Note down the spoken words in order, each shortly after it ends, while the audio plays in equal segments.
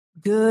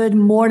Good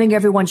morning,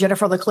 everyone.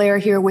 Jennifer LeClaire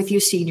here with you,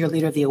 Senior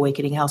Leader of the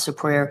Awakening House of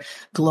Prayer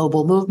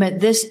Global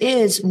Movement. This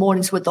is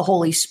Mornings with the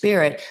Holy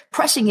Spirit,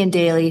 pressing in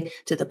daily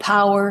to the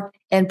power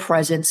and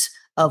presence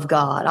of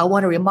God. I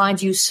want to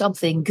remind you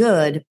something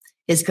good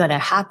is going to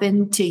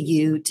happen to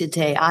you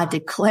today. I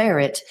declare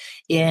it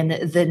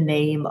in the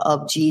name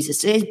of Jesus.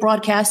 Today's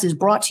broadcast is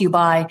brought to you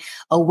by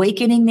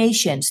Awakening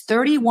Nations,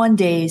 31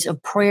 days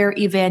of prayer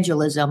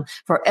evangelism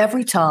for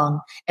every tongue,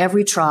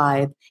 every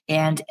tribe,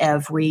 and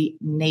every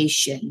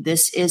nation.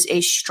 This is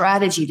a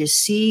strategy to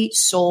see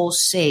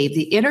souls saved.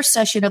 The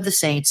intercession of the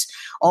saints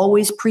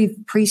always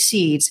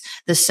precedes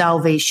the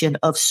salvation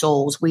of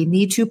souls. We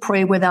need to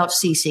pray without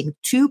ceasing.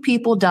 2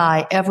 people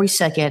die every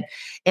second,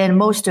 and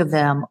most of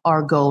them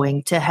are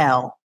going to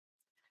hell.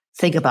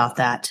 Think about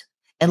that.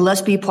 And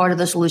let's be part of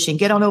the solution.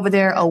 Get on over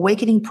there,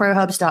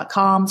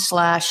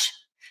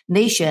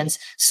 awakeningprayerhubs.com/nations.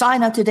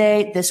 Sign up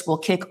today. This will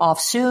kick off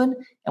soon,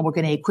 and we're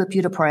going to equip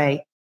you to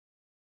pray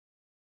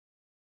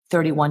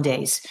 31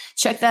 days.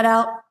 Check that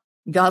out.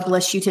 God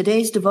bless you.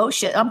 Today's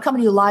devotion. I'm coming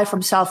to you live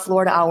from South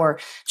Florida. Our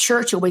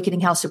church,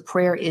 Awakening House of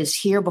Prayer, is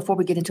here. Before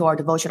we get into our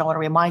devotion, I want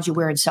to remind you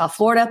we're in South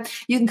Florida.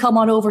 You can come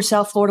on over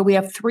South Florida. We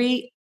have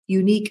 3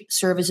 unique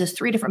services,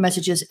 3 different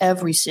messages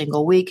every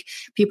single week.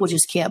 People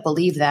just can't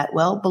believe that.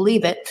 Well,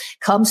 believe it.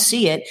 Come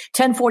see it.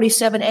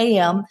 10:47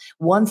 a.m.,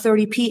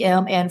 1:30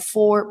 p.m., and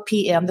 4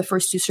 p.m. The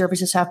first 2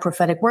 services have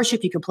prophetic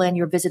worship. You can plan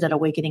your visit at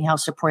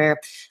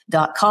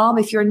awakeninghouseofprayer.com.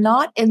 If you're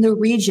not in the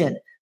region,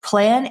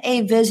 plan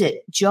a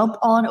visit. Jump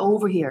on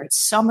over here. It's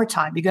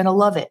summertime. You're going to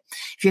love it.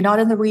 If you're not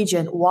in the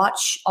region,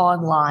 watch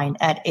online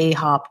at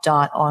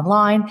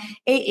ahop.online,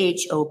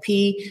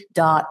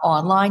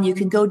 AHOP.online. You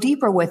can go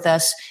deeper with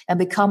us and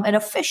become an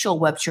official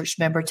Web Church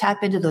member.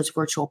 Tap into those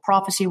virtual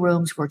prophecy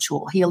rooms,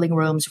 virtual healing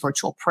rooms,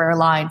 virtual prayer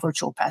line,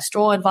 virtual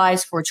pastoral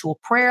advice, virtual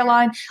prayer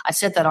line. I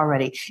said that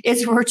already.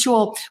 It's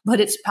virtual, but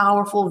it's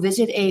powerful.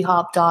 Visit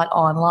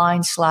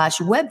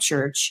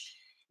ahop.online/webchurch.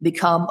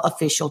 Become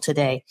official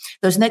today.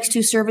 Those next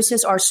 2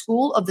 services are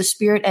School of the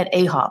Spirit at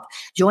AHOP.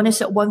 Join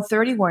us at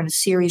 1:30. We're in a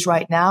series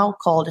right now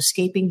called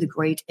Escaping the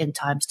Great End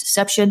Times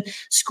Deception.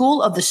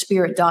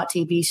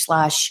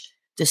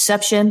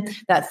 Schoolofthespirit.tv/deception.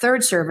 That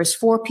third service,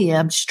 4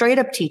 p.m., straight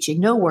up teaching,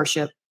 no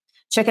worship.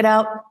 Check it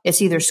out.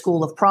 It's either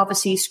School of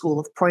Prophecy, School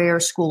of Prayer,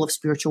 School of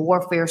Spiritual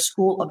Warfare,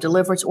 School of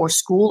Deliverance, or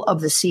School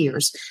of the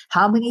Seers.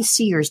 How many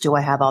seers do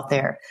I have out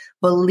there?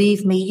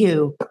 Believe me,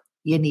 you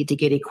need to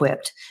get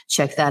equipped.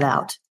 Check that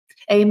out.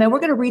 Amen. We're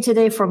going to read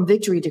today from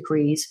Victory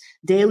Decrees,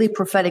 Daily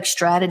Prophetic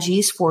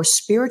Strategies for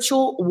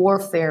Spiritual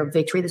Warfare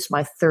Victory. This is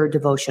my 3rd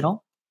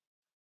devotional.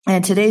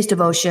 And today's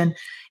devotion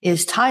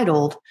is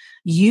titled,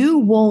 You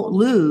Won't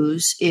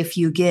Lose If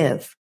You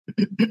Give.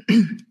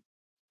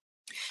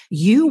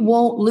 You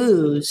won't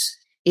lose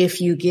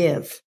if you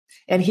give.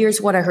 And here's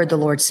what I heard the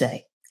Lord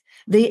say.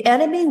 The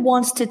enemy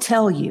wants to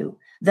tell you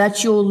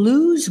that you'll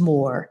lose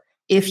more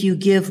if you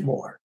give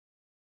more.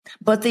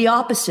 But the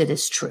opposite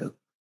is true.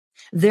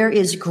 There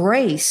is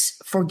grace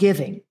for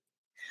giving.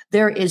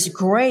 There is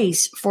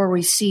grace for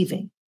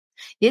receiving.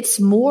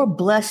 It's more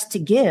blessed to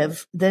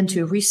give than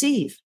to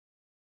receive.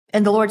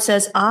 And the Lord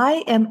says,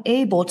 I am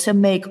able to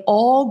make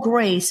all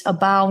grace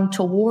abound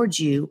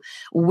towards you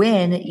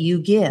when you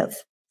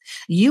give.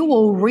 You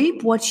will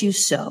reap what you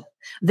sow.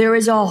 There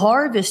is a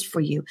harvest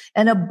for you,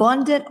 an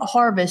abundant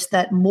harvest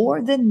that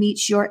more than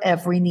meets your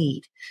every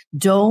need.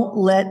 Don't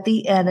let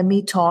the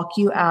enemy talk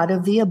you out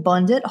of the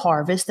abundant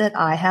harvest that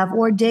I have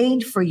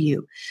ordained for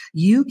you.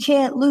 You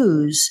can't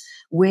lose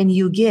when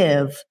you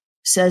give,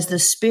 says the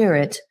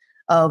Spirit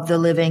of the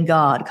living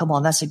God. Come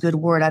on, that's a good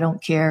word. I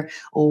don't care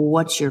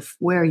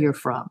where you're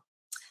from.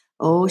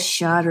 Oh,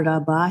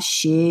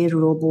 Sharabashe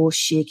Robo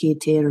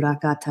Shekete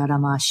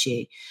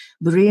Rakataramashe.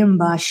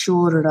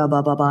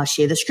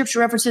 The scripture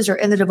references are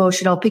in the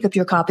devotional. Pick up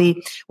your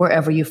copy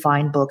wherever you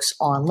find books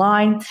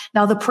online.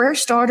 Now, the prayer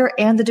starter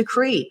and the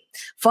decree.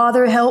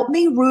 Father, help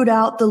me root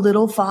out the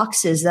little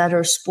foxes that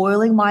are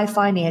spoiling my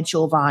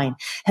financial vine.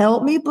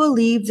 Help me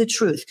believe the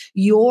truth,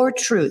 your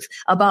truth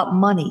about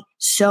money,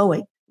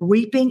 sowing,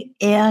 reaping,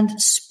 and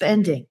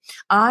spending.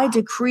 I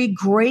decree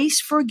grace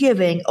for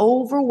giving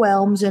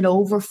overwhelms and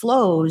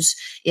overflows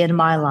in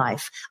my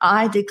life.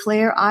 I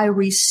declare I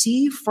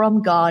receive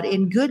from God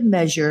in good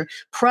measure,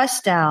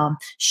 pressed down,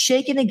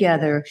 shaken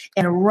together,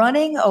 and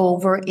running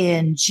over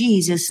in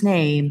Jesus'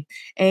 name.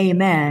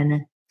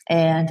 Amen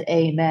and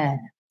amen.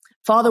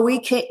 Father, we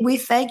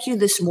thank you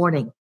this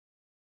morning.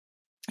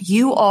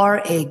 You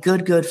are a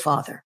good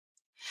Father.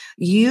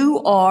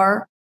 You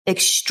are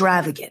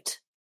extravagant.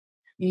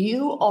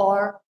 You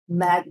are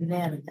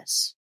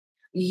magnanimous.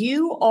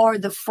 You are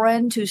the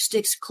friend who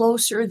sticks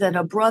closer than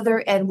a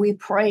brother, and we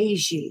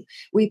praise you.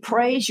 We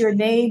praise your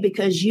name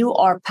because you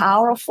are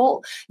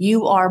powerful,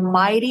 you are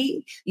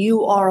mighty,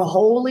 you are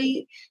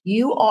holy,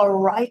 you are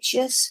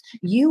righteous,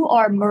 you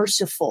are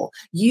merciful,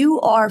 you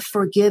are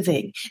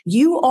forgiving,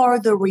 you are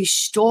the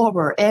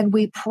restorer, and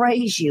we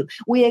praise you.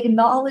 We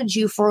acknowledge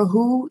you for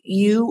who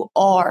you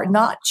are,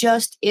 not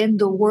just in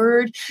the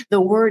word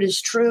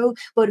is true,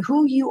 but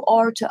who you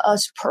are to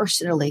us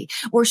personally.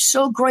 We're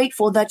so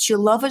grateful that you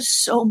love us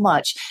so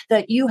much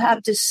that you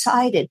have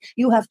decided,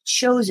 you have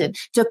chosen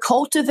to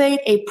cultivate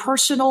a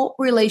personal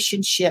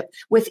relationship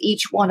with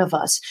each one of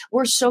us.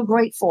 We're so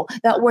grateful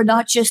that we're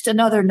not just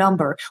another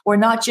number. We're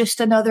not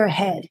just another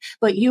head,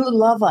 but you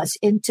love us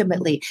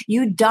intimately.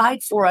 You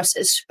died for us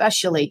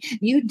especially.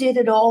 You did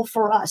it all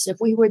for us. If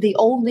we were the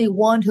only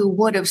one who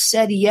would have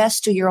said yes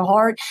to your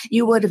heart,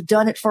 you would have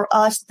done it for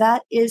us.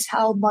 That is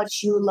how much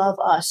you love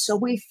us. So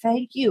we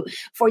thank you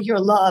for your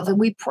love, and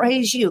we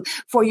praise you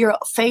for your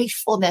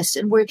faithfulness.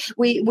 And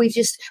we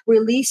just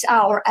release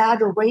our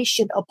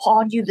adoration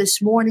upon you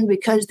this morning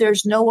because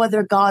there's no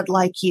other God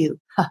like you.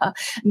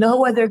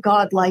 No other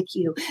God like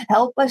you.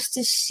 Help us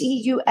to see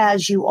you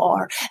as you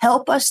are.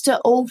 Help us to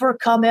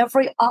overcome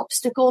every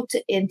obstacle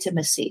to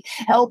intimacy.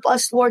 Help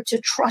us, Lord, to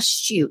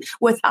trust you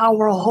with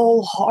our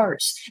whole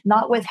hearts,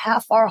 not with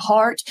half our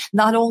heart,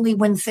 not only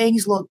when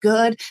things look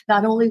good,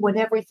 not only when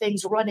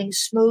everything's running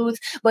smooth,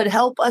 but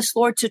help us,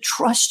 Lord, to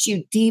trust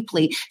you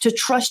deeply, to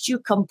trust you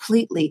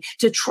completely,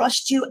 to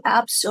trust you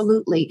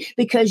absolutely,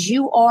 because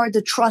you are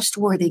the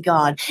trustworthy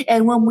God.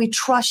 And when we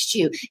trust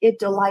you, it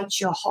delights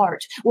your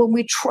heart. When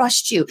we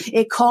trust you,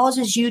 it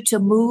causes you to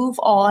move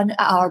on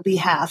our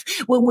behalf.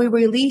 When we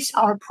release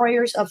our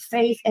prayers of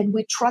faith and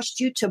we trust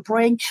you to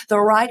bring the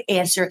right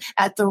answer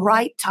at the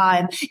right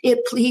time, it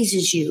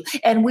pleases you.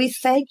 And we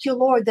thank you,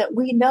 Lord, that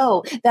we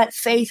know that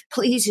faith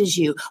pleases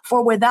you.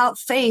 For without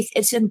faith,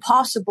 it's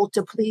impossible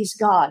to please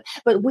God.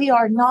 But we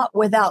are not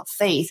without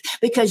faith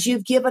because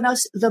you've given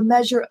us the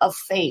measure of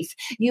faith.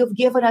 You've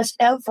given us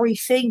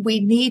everything we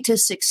need to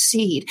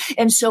succeed.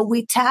 And so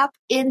we tap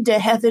into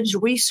heaven's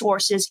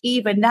resources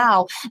even now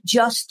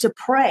just to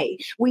pray.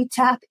 We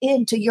tap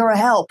into your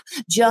help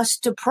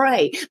just to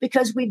pray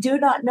because we do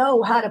not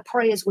know how to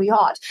pray as we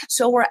ought.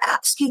 So we're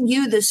asking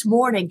you this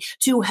morning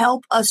to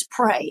help us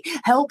pray.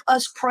 Help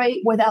us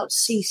pray without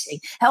ceasing.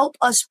 Help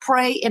us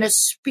pray in a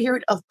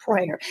spirit of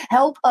prayer.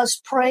 Help us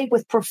pray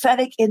with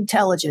prophetic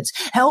intelligence.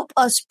 Help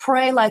us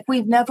pray like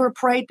we've never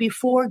prayed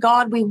before.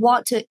 God, we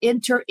want to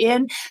enter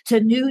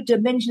into new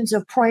dimensions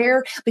of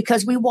prayer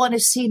because we want to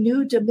see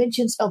new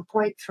dimensions of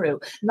breakthrough,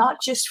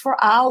 not just for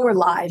our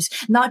lives,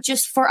 not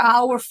just for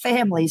our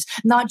families,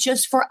 not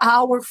just for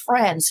our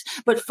friends,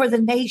 but for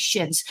the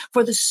nations,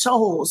 for the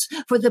souls,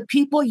 for the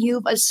people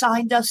you've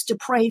assigned us to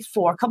pray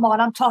for. Come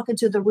on, I'm talking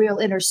to the real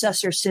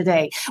intercessors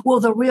today. Will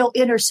the real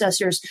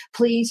intercessors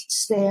please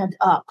stand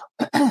up?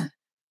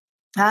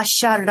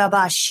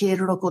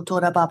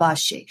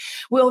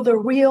 Will the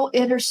real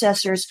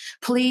intercessors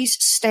please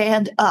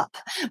stand up?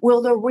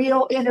 Will the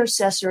real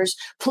intercessors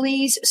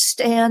please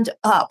stand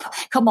up?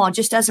 Come on,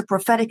 just as a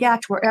prophetic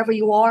act, wherever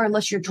you are,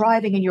 unless you're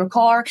driving in your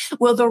car,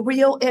 will the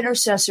real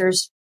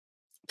intercessors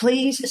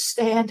please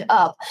stand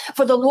up?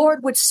 For the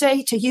Lord would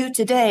say to you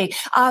today,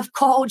 I've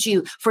called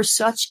you for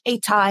such a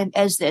time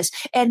as this.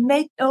 And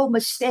make no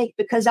mistake,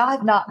 because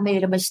I've not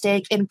made a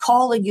mistake in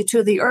calling you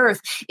to the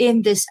earth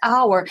in this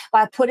hour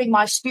by putting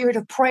my spirit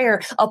of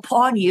prayer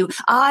upon you.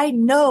 I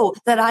know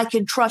that I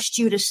can trust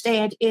you to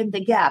stand in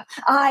the gap.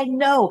 I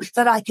know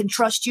that I can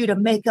trust you to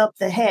make up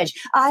the hedge.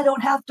 I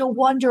don't have to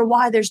wonder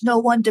why there's no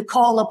one to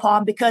call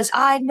upon because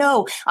I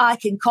know I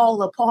can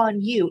call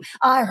upon you.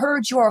 I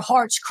heard your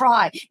heart's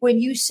cry when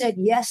you said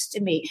yes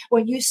to me,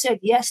 when you said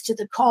yes to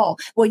the call,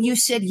 when you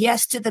said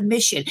yes to the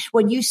mission,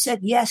 when you said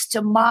yes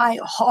to my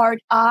heart,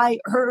 I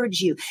heard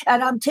you.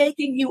 And I'm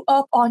taking you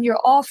up on your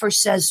offer,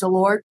 says the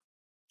Lord.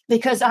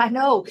 Because I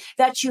know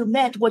that you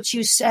meant what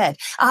you said.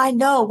 I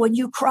know when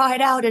you cried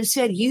out and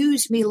said,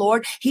 use me,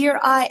 Lord, here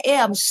I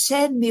am.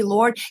 Send me,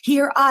 Lord,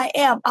 here I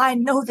am. I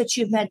know that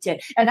you meant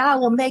it. And I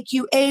will make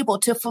you able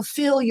to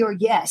fulfill your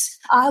yes.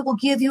 I will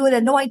give you an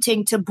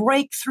anointing to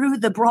break through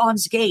the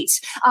bronze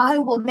gates. I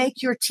will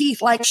make your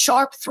teeth like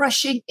sharp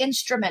threshing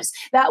instruments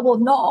that will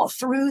gnaw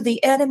through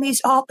the enemy's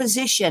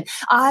opposition.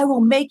 I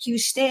will make you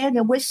stand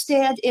and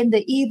withstand in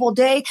the evil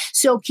day.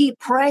 So keep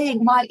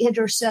praying, my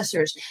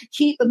intercessors.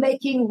 Keep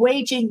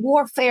waging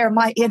warfare,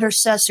 my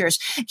intercessors.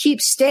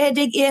 Keep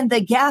standing in the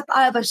gap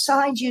I have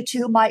assigned you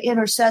to, my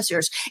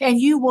intercessors,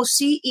 and you will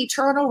see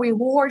eternal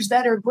rewards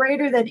that are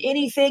greater than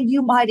anything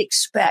you might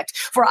expect.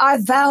 For I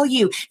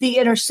value the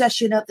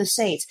intercession of the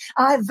saints.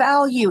 I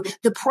value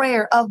the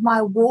prayer of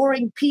my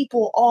warring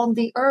people on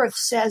the earth,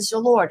 says the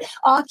Lord.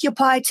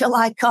 Occupy till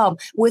I come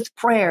with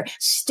prayer.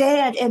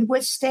 Stand and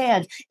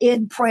withstand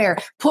in prayer.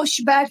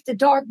 Push back the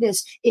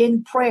darkness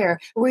in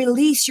prayer.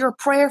 Release your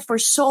prayer for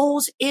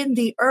souls in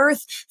the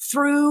earth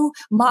Through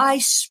my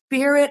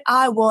Spirit,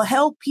 I will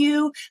help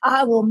you.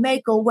 I will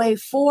make a way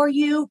for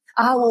you.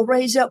 I will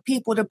raise up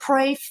people to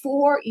pray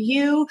for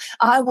you.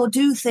 I will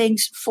do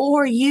things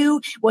for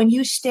you when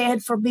you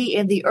stand for me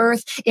in the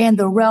earth, in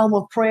the realm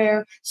of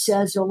prayer,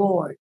 says the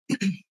Lord.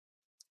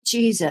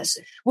 Jesus,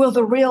 will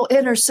the real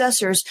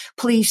intercessors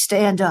please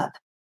stand up?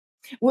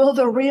 Will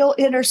the real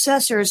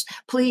intercessors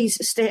please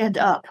stand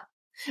up?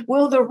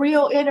 Will the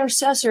real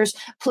intercessors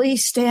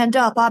please stand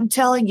up? I'm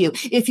telling you,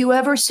 if you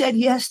ever said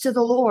yes to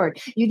the Lord,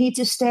 you need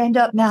to stand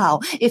up now.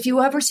 If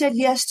you ever said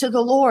yes to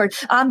the Lord,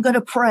 I'm going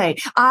to pray.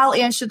 I'll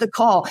answer the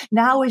call.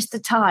 Now is the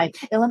time.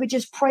 And let me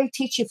just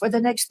teach you for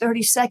the next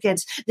 30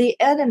 seconds. The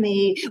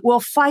enemy will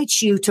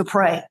fight you to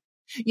pray.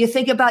 You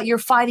think about you're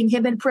fighting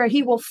him in prayer.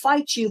 He will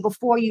fight you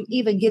before you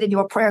even get in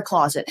your prayer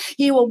closet.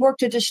 He will work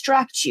to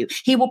distract you.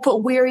 He will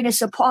put weariness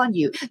upon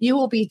you. You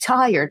will be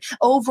tired,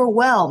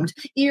 overwhelmed,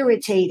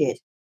 irritated.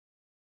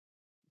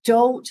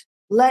 Don't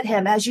let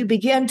him. As you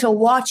begin to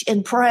watch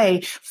and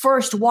pray,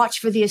 first watch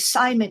for the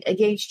assignment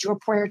against your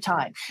prayer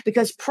time,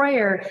 because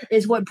prayer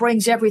is what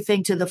brings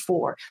everything to the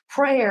fore.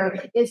 Prayer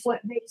is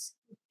what moves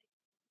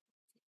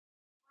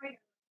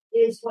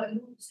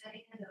the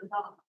hand of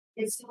God.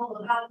 It's all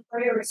about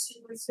prayer. It's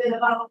been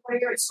about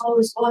prayer. It's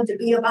always going to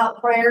be about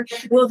prayer.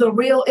 Will the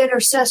real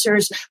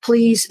intercessors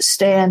please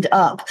stand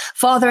up?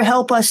 Father,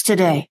 help us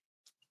today.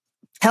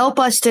 Help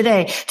us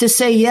today to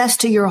say yes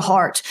to your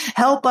heart.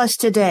 Help us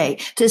today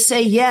to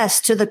say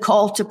yes to the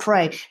call to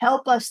pray.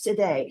 Help us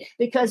today,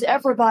 because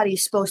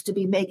everybody's supposed to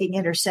be making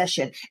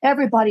intercession.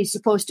 Everybody's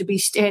supposed to be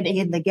standing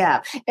in the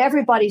gap.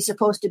 Everybody's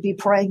supposed to be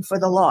praying for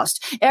the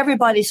lost.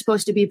 Everybody's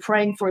supposed to be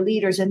praying for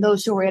leaders and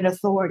those who are in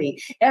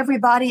authority.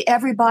 Everybody.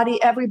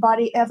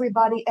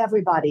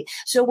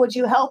 So would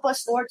you help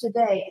us, Lord,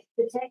 today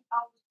to take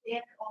our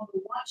stand on the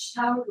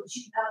watchtower which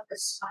you have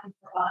assigned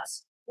for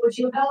us? Would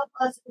you help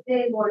us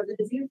today, Lord,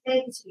 to do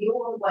things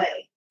your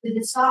way, to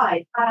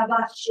decide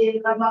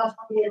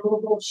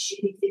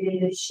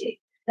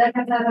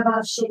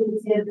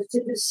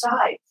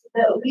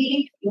that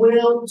we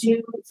will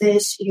do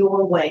this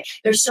your way.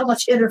 There's so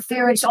much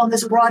interference on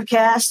this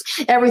broadcast.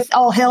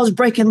 All hell's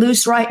breaking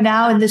loose right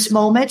now in this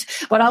moment.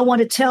 But I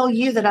want to tell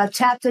you that I've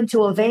tapped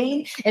into a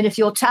vein, and if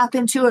you'll tap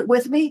into it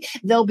with me,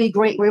 there'll be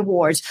great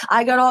rewards.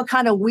 I got all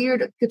kind of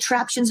weird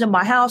contraptions in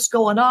my house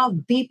going off,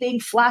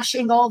 beeping,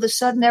 flashing. All of a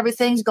sudden,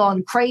 everything's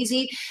gone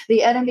crazy.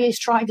 The enemy is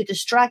trying to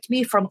distract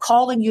me from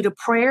calling you to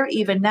prayer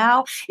even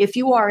now. If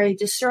you are a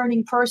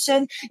discerning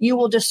person, you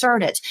will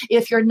discern it.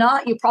 If you're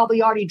not, you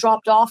probably already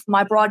dropped off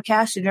my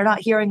broadcast and you're not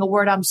hearing a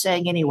word I'm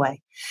saying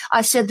anyway.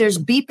 I said there's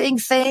beeping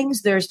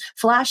things, there's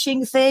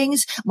flashing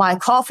things. My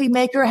coffee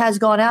maker has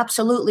gone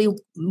absolutely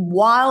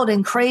wild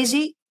and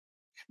crazy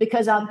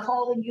because I'm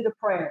calling you to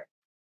prayer.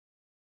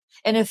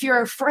 And if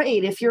you're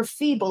afraid, if you're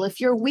feeble, if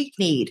you're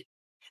weak-kneed,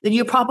 then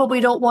you probably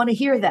don't want to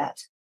hear that.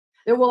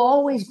 There will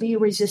always be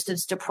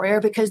resistance to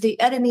prayer because the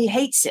enemy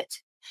hates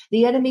it.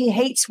 The enemy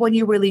hates when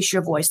you release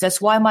your voice.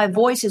 That's why my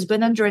voice has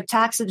been under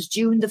attack since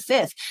June the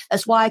 5th.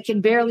 That's why I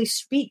can barely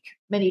speak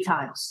many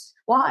times.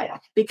 Why?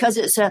 Because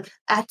it's an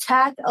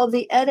attack of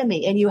the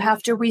enemy and you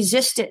have to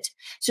resist it.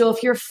 So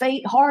if you're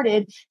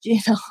faint-hearted,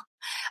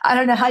 I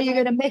don't know how you're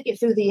going to make it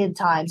through the end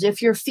times.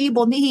 If you're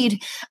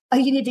feeble-kneed,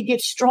 you need to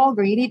get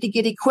stronger. You need to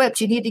get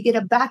equipped. You need to get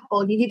a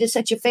backbone. You need to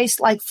set your face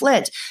like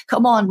flint.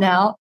 Come on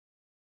now.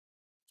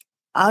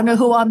 I don't know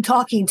who I'm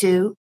talking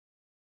to.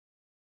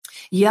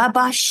 Jesus,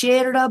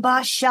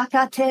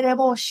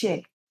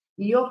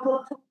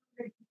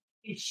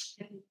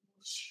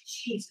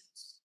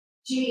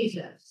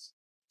 Jesus,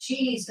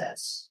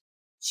 Jesus,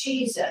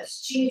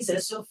 Jesus,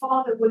 Jesus. So,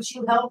 Father, would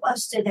you help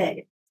us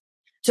today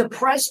to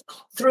press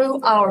through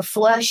our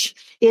flesh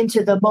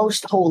into the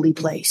most holy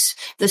place,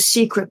 the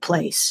secret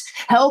place.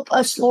 Help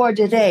us, Lord,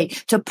 today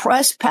to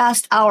press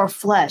past our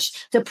flesh,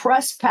 to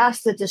press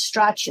past the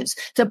distractions,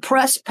 to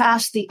press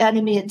past the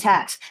enemy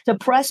attacks, to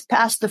press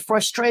past the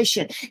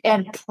frustration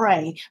and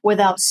pray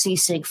without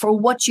ceasing for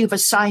what you've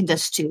assigned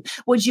us to.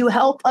 Would you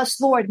help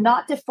us, Lord,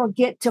 not to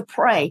forget to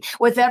pray?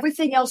 With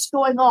everything else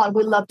going on,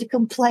 we love to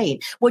complain.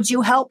 Would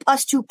you help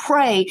us to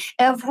pray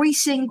every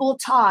single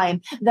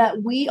time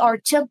that we are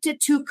tempted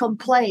to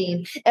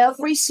complain,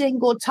 every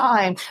single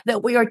time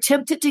that we are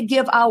tempted to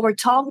give our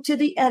tongue to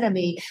the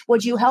enemy?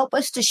 Would you help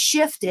us to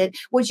shift it?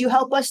 Would you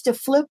help us to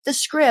flip the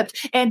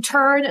script and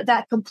turn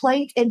that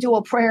complaint into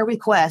a prayer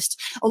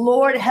request?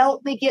 Lord,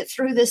 help me get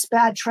through this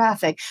bad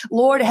traffic.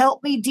 Lord,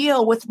 help me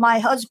deal with my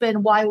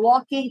husband while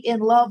walking in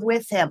love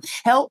with him.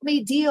 Help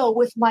me deal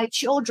with my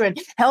children.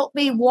 Help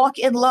me walk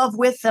in love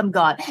with them,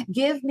 God.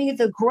 Give me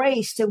the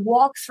grace to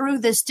walk through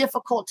this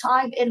difficult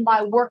time in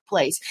my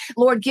workplace.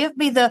 Lord, give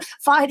me the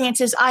finances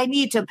says, I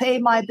need to pay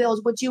my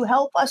bills. Would you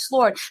help us,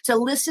 Lord, to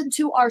listen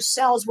to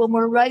ourselves when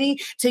we're ready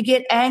to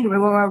get angry,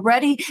 when we're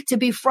ready to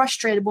be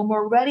frustrated, when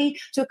we're ready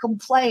to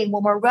complain,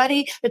 when we're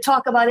ready to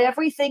talk about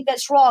everything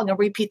that's wrong and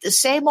repeat the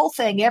same old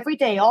thing every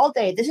day, all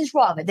day. This is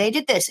wrong. And they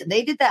did this and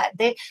they did that.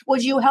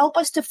 Would you help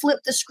us to flip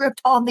the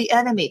script on the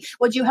enemy?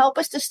 Would you help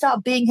us to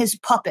stop being his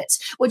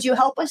puppets? Would you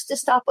help us to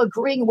stop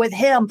agreeing with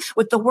him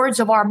with the words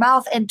of our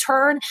mouth and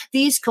turn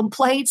these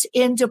complaints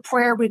into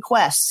prayer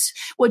requests?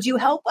 Would you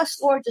help us,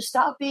 Lord, to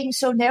stop being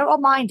so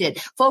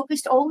narrow-minded,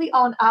 focused only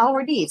on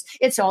our needs?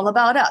 It's all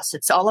about us.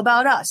 It's all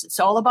about us. It's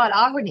all about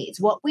our needs,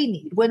 what we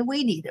need, when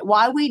we need it,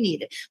 why we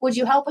need it. Would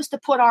you help us to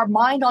put our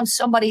mind on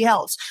somebody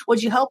else?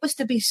 Would you help us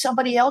to be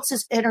somebody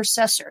else's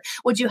intercessor?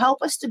 Would you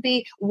help us to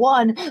be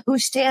one who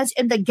stands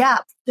in the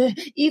gap,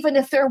 even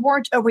if there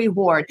weren't a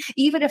reward,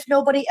 even if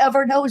nobody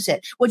ever knows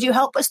it? Would you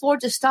help us,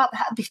 Lord, to stop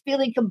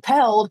feeling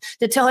compelled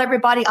to tell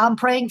everybody I'm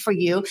praying for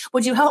you?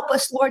 Would you help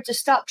us, Lord, to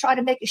stop trying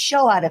to make a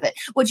show out of it?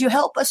 Would you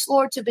help us,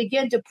 Lord, to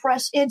begin to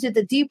press into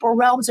the deeper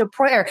realms of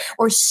prayer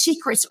where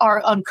secrets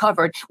are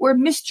uncovered, where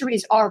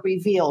mysteries are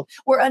revealed,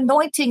 where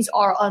anointings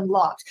are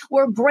unlocked,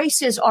 where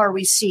graces are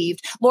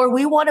received? Lord,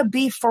 we want to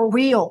be for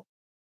real.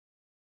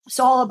 It's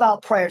all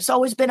about prayer. It's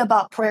always been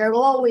about prayer.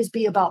 It'll always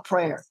be about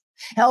prayer.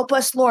 Help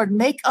us, Lord.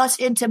 Make us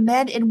into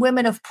men and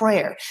women of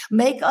prayer.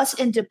 Make us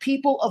into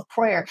people of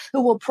prayer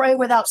who will pray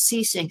without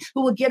ceasing,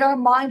 who will get our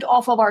mind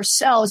off of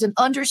ourselves and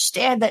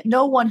understand that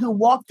no one who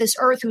walked this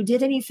earth who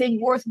did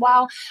anything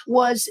worthwhile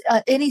was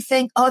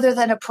anything other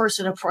than a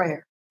person of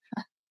prayer.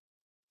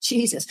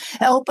 Jesus,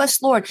 help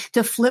us, Lord,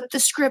 to flip the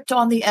script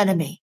on the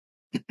enemy.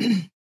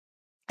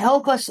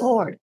 Help us,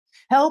 Lord.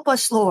 Help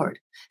us, Lord.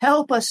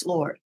 Help us,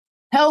 Lord.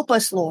 Help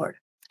us, Lord.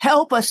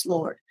 Help us,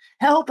 Lord.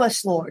 Help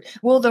us, Lord.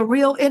 Will the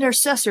real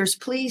intercessors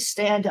please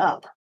stand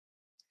up?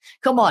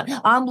 Come on.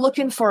 I'm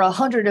looking for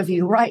 100 of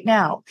you right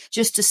now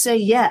just to say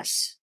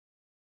yes.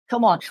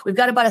 Come on. We've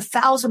got about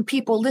 1,000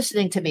 people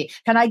listening to me.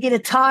 Can I get a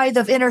tithe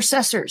of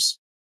intercessors?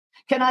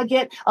 Can I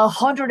get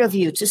 100 of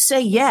you to say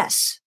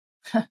yes?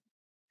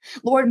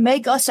 Lord,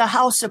 make us a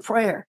house of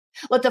prayer.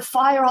 Let the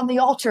fire on the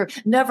altar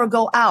never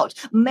go out.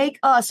 Make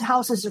us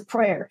houses of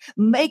prayer.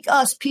 Make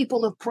us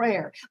people of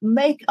prayer.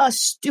 Make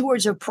us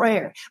stewards of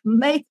prayer.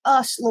 Make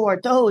us,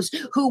 Lord, those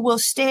who will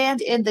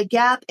stand in the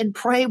gap and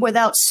pray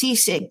without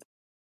ceasing.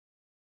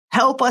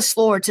 Help us,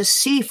 Lord, to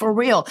see for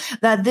real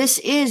that this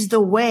is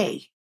the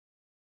way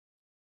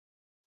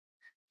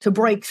to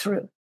break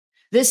through.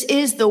 This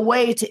is the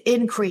way to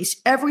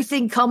increase.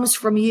 Everything comes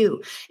from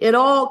you. It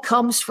all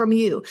comes from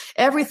you.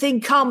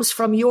 Everything comes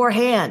from your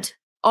hand.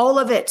 All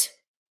of it.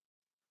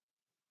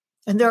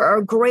 And there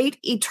are great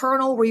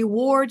eternal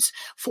rewards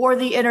for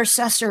the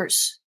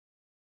intercessors.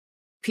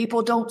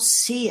 People don't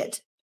see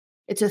it.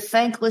 It's a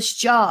thankless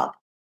job.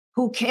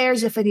 Who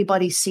cares if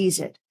anybody sees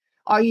it?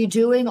 Are we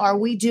doing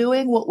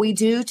what we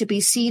do to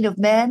be seen of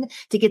men,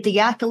 to get the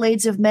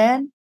accolades of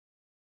men?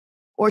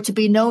 Or to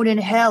be known in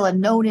hell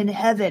and known in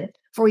heaven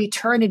for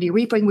eternity,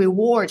 reaping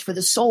rewards for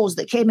the souls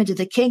that came into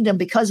the kingdom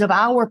because of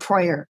our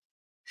prayer?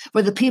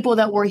 For the people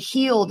that were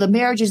healed, the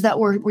marriages that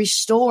were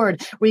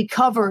restored,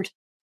 recovered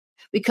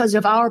because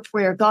of our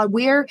prayer. God,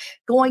 we're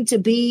going to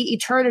be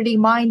eternity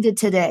minded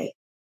today,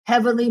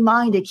 heavenly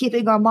minded,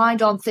 keeping our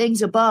mind on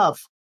things above.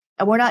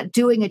 And we're not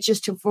doing it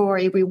just for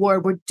a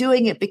reward. We're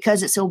doing it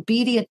because it's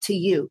obedient to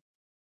you.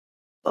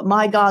 But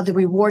my God, the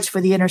rewards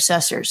for the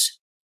intercessors.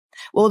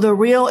 Will the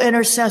real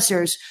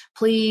intercessors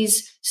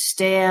please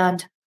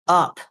stand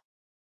up?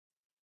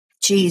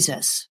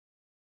 Jesus.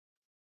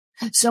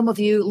 Some of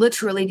you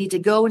literally need to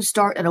go and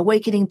start an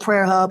Awakening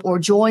Prayer Hub or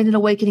join an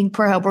Awakening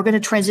Prayer Hub. We're going to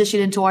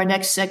transition into our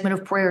next segment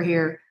of prayer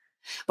here.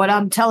 But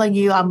I'm telling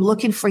you, I'm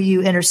looking for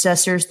you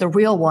intercessors, the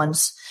real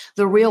ones.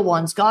 The real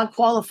ones. God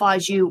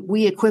qualifies you.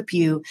 We equip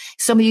you.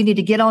 Some of you need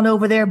to get on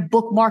over there,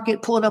 bookmark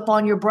it, pull it up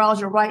on your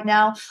browser right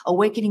now,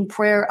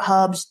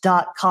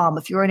 awakeningprayerhubs.com.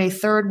 If you're in a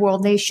third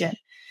world nation,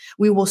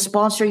 we will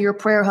sponsor your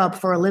prayer hub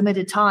for a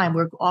limited time.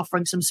 We're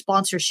offering some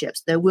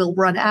sponsorships. They will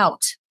run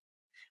out.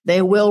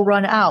 They will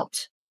run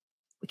out.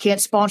 We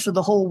can't sponsor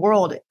the whole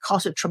world. It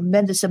costs a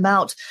tremendous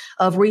amount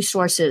of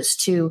resources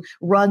to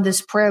run this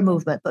prayer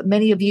movement. But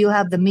many of you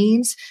have the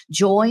means.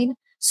 Join,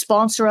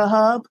 sponsor a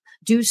hub,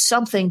 do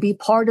something, be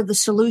part of the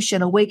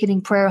solution,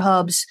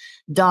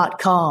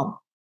 awakeningprayerhubs.com.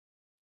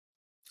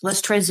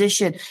 Let's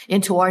transition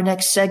into our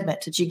next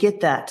segment. Did you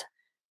get that?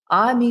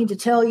 I mean to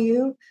tell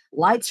you,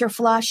 lights are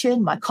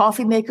flashing. My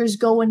coffee maker's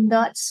going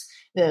nuts.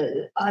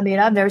 I've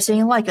never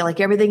seen like it,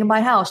 like everything in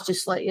my house,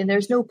 just like, and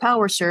there's no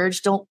power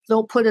surge. Don't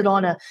put it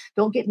on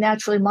don't get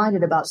naturally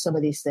minded about some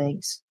of these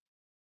things.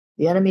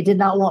 The enemy did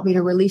not want me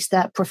to release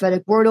that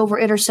prophetic word over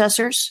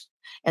intercessors.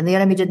 And the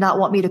enemy did not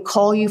want me to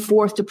call you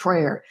forth to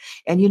prayer.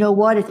 And you know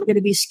what? If you're going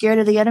to be scared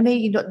of the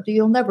enemy,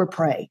 you'll never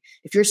pray.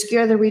 If you're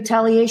scared of the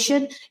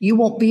retaliation, you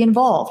won't be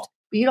involved.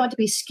 But you don't have to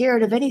be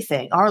scared of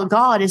anything. Our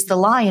God is the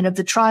Lion of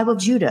the tribe of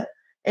Judah.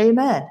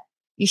 Amen.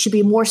 You should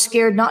be more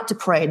scared not to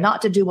pray,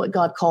 not to do what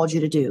God called you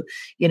to do.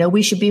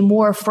 We should be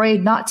more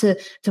afraid not to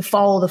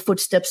follow the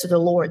footsteps of the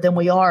Lord than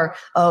we are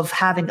of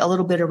having a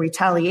little bit of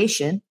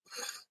retaliation.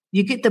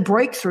 You get the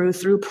breakthrough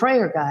through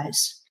prayer,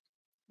 guys.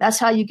 That's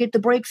how you get the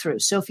breakthrough.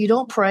 So if you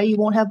don't pray, you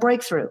won't have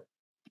breakthrough.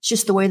 It's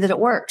just the way that it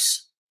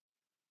works.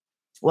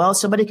 Well,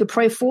 somebody could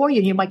pray for you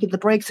and you might get the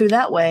breakthrough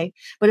that way.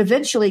 But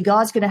eventually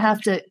God's going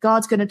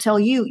to tell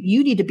you,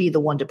 you need to be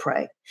the one to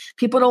pray.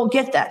 People don't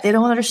get that. They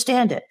don't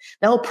understand it.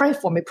 They'll pray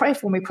for me, pray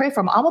for me, pray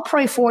for me. I'm going to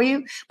pray for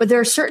you. But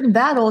there are certain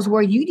battles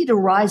where you need to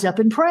rise up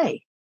and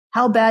pray.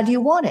 How bad do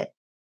you want it?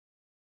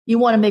 You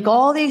want to make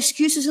all the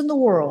excuses in the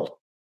world.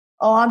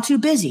 Oh, I'm too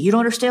busy. You don't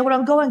understand what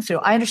I'm going through.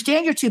 I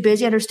understand you're too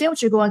busy. I understand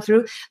what you're going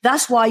through.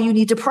 That's why you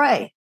need to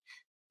pray.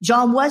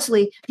 John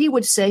Wesley, he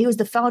would say, he was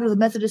the founder of the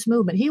Methodist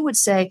movement. He would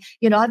say,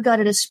 I've got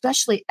an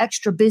especially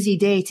extra busy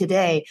day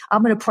today.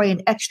 I'm going to pray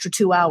an extra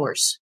 2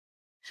 hours.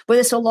 But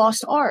it's a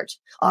lost art.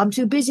 I'm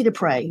too busy to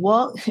pray.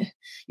 Well,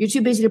 you're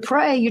too busy to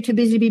pray. You're too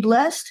busy to be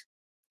blessed.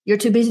 You're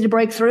too busy to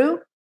break through.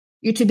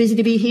 You're too busy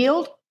to be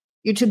healed.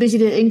 You're too busy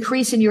to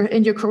increase in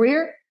your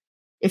career.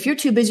 If you're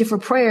too busy for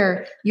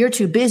prayer, you're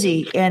too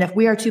busy. And if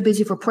we are too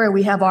busy for prayer,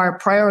 we have our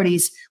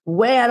priorities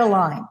way out of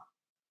line.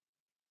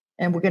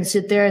 And we're going to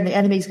sit there and the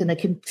enemy is going to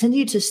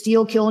continue to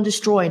steal, kill, and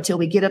destroy until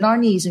we get on our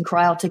knees and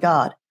cry out to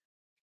God.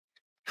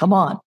 Come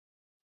on.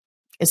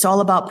 It's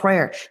all about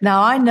prayer.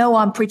 Now, I know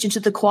I'm preaching to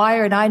the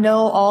choir and I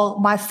know all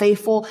my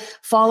faithful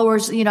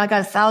followers, I got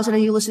 1,000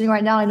 of you listening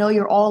right now. I know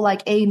you're all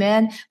like,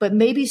 amen. But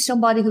maybe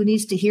somebody who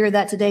needs to hear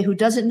that today who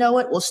doesn't know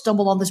it will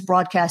stumble on this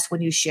broadcast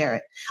when you share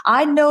it.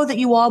 I know that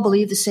you all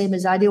believe the same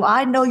as I do.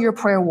 I know you're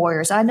prayer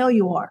warriors. I know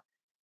you are.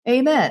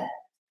 Amen.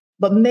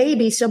 But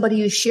maybe somebody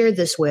you shared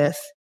this with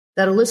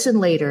that'll listen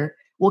later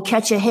will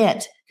catch a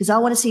hint, because I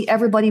want to see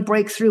everybody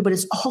break through, but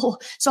it's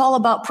all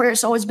about prayer.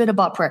 It's always been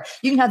about prayer.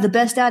 You can have the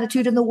best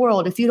attitude in the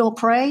world. If you don't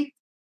pray,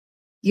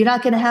 you're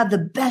not going to have the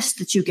best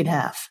that you can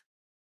have.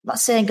 I'm not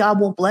saying God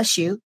won't bless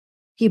you.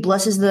 He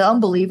blesses the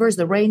unbelievers.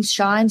 The rain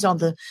shines on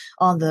the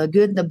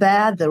good and the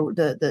bad.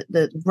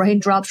 The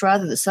raindrops,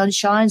 rather, the sun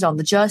shines on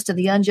the just and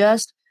the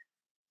unjust.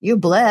 You're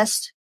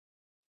blessed.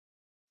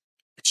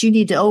 But you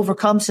need to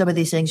overcome some of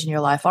these things in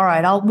your life. All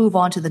right, I'll move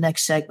on to the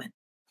next segment.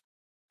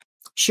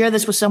 Share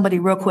this with somebody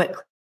real quick.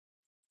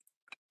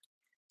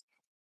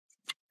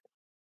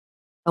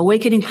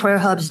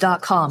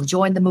 AwakeningPrayerHubs.com.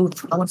 Join the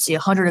movement. I want to see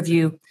 100 of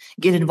you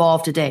get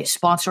involved today.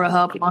 Sponsor a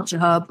hub, launch a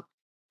hub,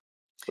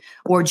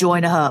 or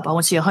join a hub. I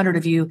want to see 100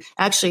 of you.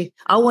 Actually,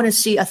 I want to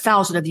see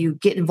 1,000 of you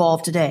get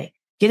involved today.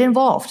 Get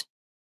involved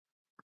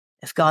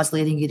if God's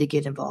leading you to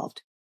get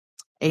involved.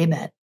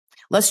 Amen.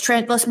 Let's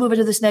move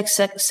into this next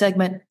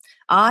segment.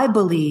 I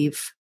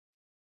believe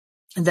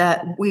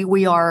that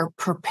we are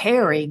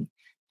preparing,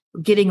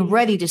 getting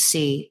ready to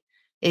see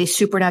a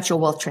supernatural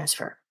wealth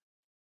transfer.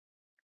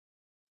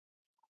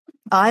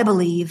 I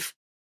believe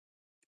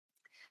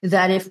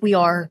that if we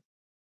are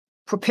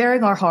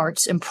preparing our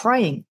hearts and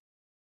praying,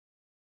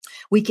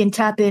 we can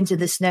tap into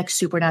this next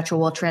supernatural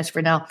wealth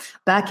transfer. Now,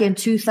 back in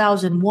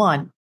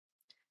 2001,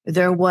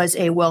 there was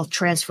a wealth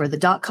transfer. The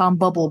dot-com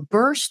bubble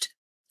burst.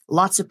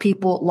 Lots of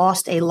people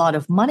lost a lot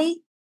of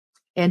money.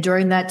 And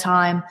during that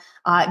time,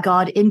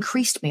 God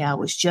increased me. I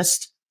was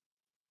just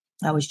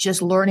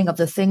learning of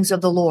the things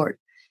of the Lord,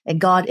 and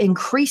God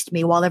increased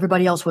me while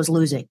everybody else was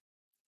losing.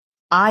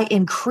 I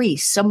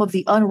increased some of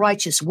the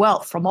unrighteous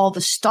wealth from all the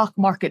stock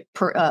market.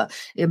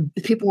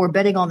 People were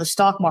betting on the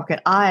stock market.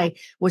 I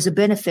was a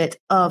benefit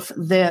of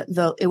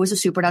it was a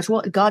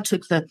supernatural. God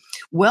took the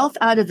wealth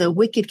out of the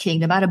wicked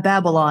kingdom, out of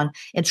Babylon,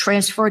 and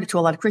transferred it to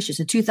a lot of Christians.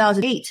 In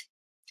 2008,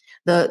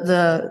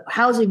 the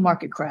housing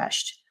market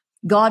crashed.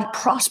 God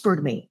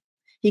prospered me.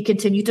 He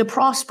continued to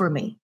prosper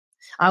me.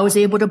 I was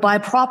able to buy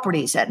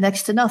properties at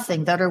next to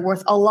nothing that are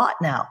worth a lot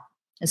now.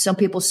 And some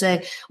people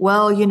say,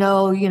 well,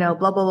 blah,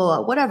 blah,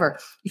 blah, whatever.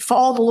 You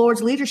follow the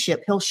Lord's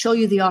leadership. He'll show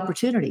you the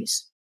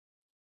opportunities.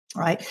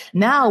 Right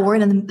now we're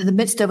in the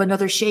midst of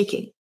another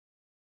shaking.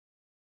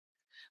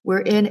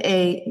 We're in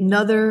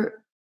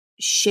another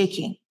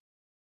shaking.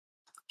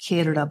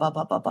 We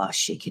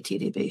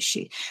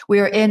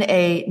are in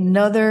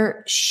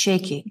another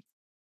shaking.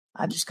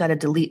 I've just got to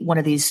delete one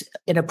of these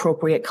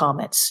inappropriate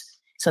comments.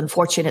 It's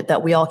unfortunate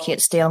that we all can't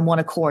stay on one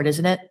accord,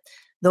 isn't it?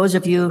 Those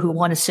of you who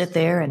want to sit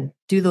there and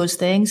do those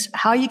things,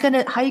 how are you going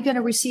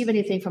to receive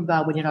anything from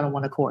God when you're not on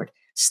one accord?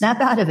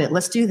 Snap out of it.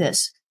 Let's do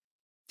this.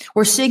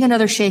 We're seeing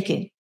another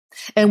shaking,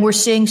 and we're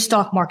seeing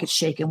stock markets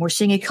shaking. We're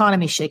seeing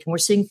economy shaking. We're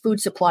seeing food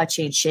supply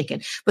chains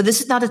shaking. But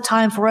this is not a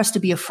time for us to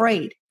be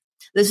afraid.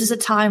 This is a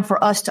time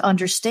for us to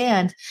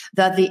understand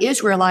that the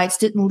Israelites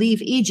didn't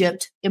leave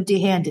Egypt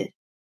empty-handed.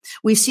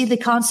 We see the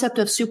concept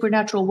of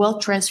supernatural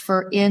wealth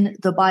transfer in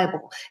the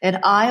Bible. And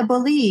I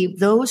believe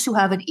those who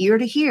have an ear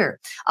to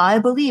hear, I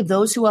believe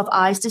those who have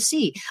eyes to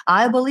see,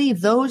 I believe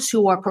those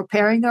who are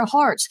preparing their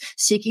hearts,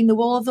 seeking the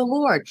will of the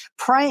Lord,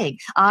 praying,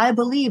 I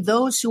believe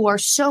those who are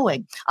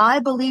sowing, I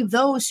believe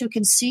those who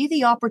can see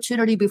the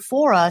opportunity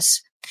before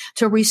us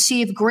to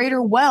receive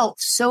greater wealth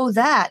so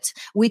that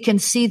we can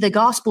see the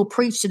gospel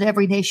preached in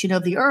every nation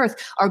of the earth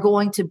are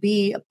going to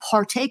be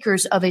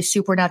partakers of a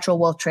supernatural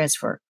wealth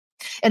transfer.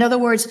 In other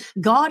words,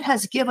 God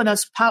has given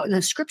us power.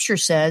 The scripture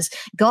says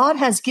God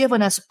has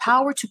given us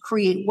power to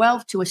create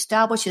wealth, to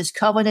establish his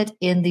covenant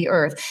in the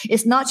earth.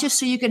 It's not just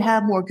so you can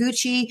have more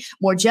Gucci,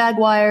 more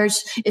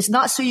Jaguars. It's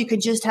not so you can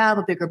just have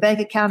a bigger bank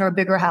account or a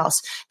bigger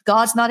house.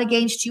 God's not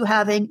against you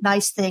having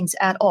nice things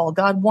at all.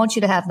 God wants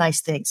you to have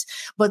nice things.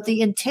 But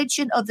the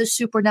intention of the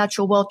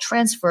supernatural wealth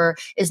transfer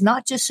is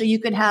not just so you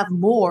can have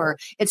more.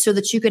 It's so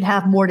that you can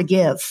have more to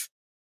give.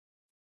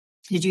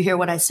 Did you hear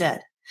what I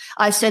said?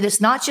 I said,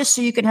 it's not just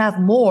so you can have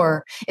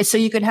more, it's so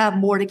you can have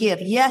more to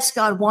give. Yes,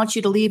 God wants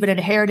you to leave an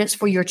inheritance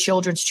for your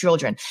children's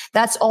children.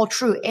 That's all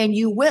true. And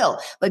you will.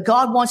 But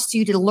God wants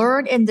you to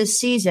learn in this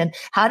season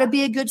how to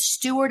be a good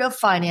steward of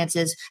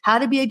finances, how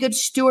to be a good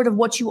steward of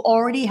what you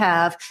already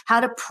have, how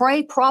to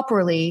pray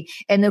properly,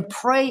 and to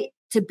pray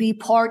to be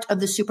part of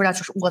the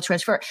supernatural wealth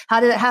transfer. How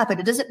did it happen?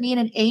 It doesn't mean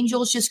an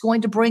angel is just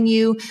going to bring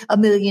you $1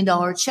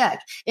 million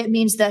check. It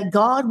means that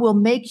God will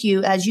make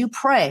you, as you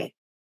pray,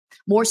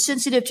 more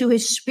sensitive to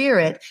his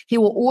spirit. He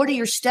will order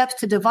your steps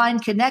to divine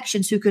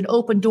connections who can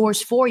open doors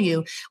for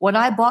you. When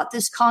I bought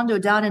this condo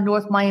down in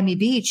North Miami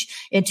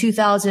Beach in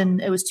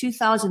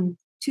 2009,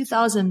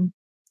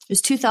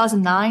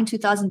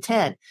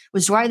 2010. It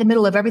was right in the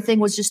middle of everything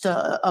was just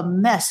a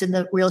mess in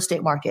the real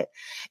estate market.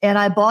 And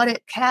I bought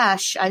it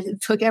cash. I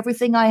took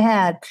everything I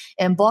had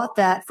and bought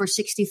that for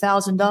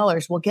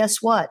 $60,000. Well,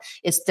 guess what?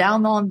 It's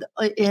down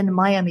in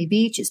Miami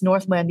Beach. It's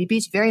North Miami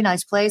Beach. Very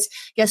nice place.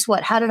 Guess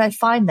what? How did I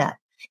find that?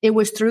 It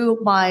was through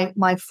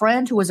my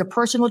friend who was a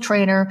personal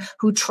trainer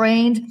who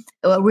trained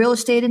real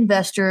estate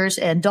investors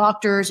and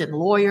doctors and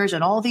lawyers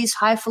and all these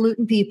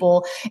highfalutin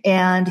people.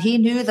 And he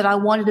knew that I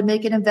wanted to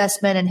make an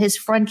investment. And his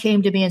friend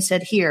came to me and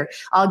said, here,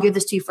 I'll give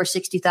this to you for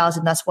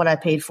 $60,000. That's what I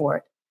paid for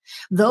it.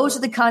 Those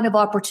are the kind of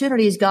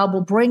opportunities God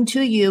will bring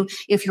to you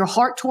if your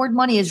heart toward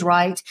money is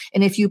right.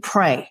 And if you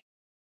pray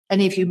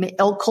and if you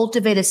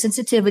cultivate a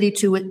sensitivity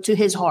to it, to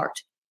his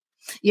heart.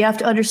 You have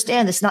to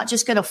understand it's not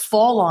just going to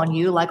fall on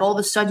you like all of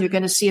a sudden you're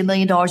going to see $1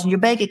 million in your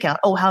bank account.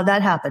 Oh, how'd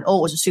that happen? Oh,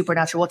 it was a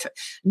supernatural.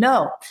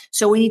 No.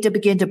 So we need to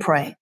begin to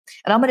pray.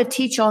 And I'm going to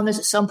teach on this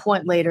at some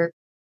point later,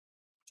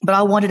 but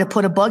I wanted to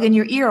put a bug in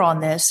your ear on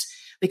this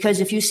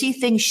because if you see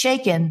things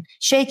shaking,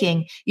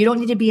 you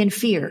don't need to be in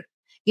fear.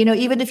 You know,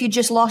 even if you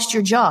just lost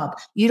your job,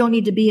 you don't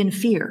need to be in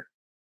fear.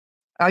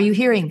 Are you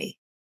hearing me?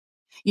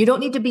 You don't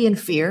need to be in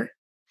fear.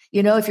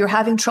 You know, if you're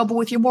having trouble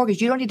with your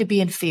mortgage, you don't need to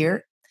be in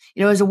fear.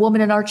 You know, there's a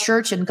woman in our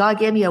church and God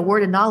gave me a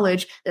word of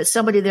knowledge that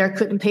somebody there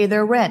couldn't pay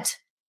their rent.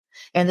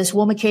 And this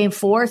woman came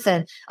forth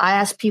and I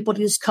asked people to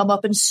just come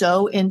up and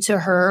sow into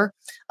her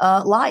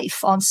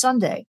life on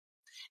Sunday.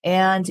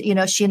 And, you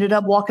know, she ended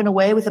up walking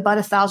away with about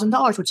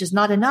 $1,000, which is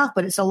not enough,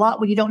 but it's a lot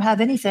when you don't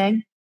have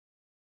anything.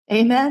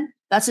 Amen.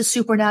 That's a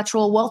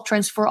supernatural wealth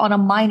transfer on a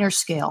minor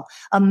scale.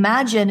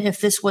 Imagine if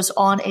this was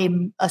on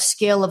a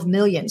scale of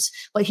millions.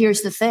 But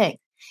here's the thing.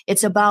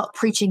 It's about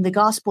preaching the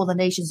gospel in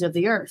the nations of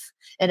the earth.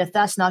 And if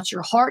that's not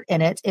your heart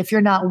in it, if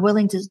you're not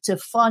willing to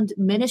fund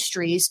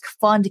ministries,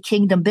 fund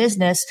kingdom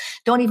business,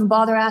 don't even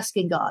bother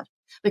asking God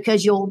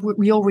because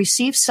you'll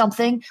receive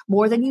something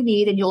more than you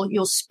need and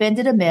you'll spend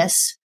it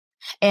amiss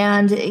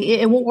and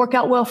it won't work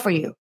out well for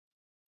you.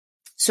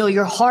 So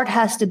your heart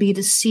has to be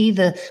to see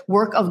the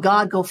work of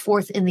God go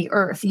forth in the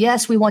earth.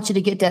 Yes, we want you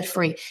to get debt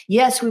free.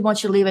 Yes, we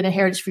want you to leave an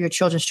inheritance for your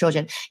children's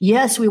children.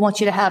 Yes, we want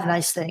you to have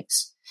nice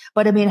things.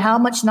 But I mean, how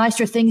much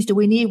nicer things do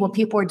we need when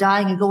people are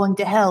dying and going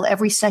to hell?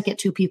 Every second,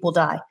 2 people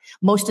die.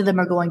 Most of them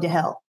are going to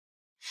hell.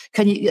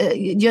 Can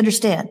you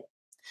understand?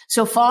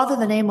 So Father, in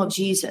the name of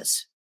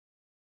Jesus,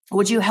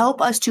 would you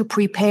help us to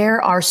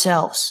prepare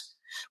ourselves,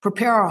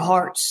 prepare our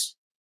hearts?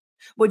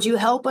 Would you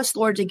help us,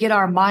 Lord, to get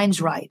our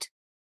minds right?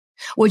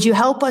 Would you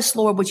help us,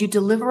 Lord? Would you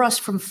deliver us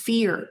from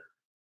fear?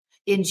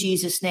 In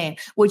Jesus' name,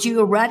 would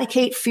you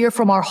eradicate fear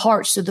from our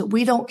hearts so that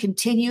we don't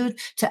continue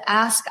to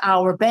ask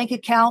our bank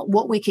account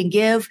what we can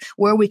give,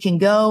 where we can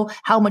go,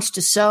 how much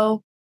to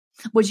sow?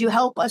 Would you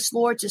help us,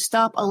 Lord, to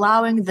stop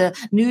allowing the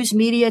news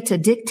media to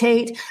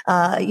dictate,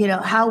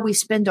 how we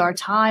spend our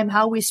time,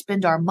 how we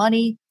spend our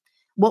money,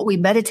 what we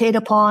meditate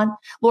upon?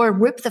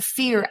 Lord, rip the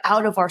fear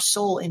out of our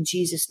soul in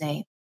Jesus'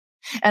 name.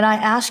 And I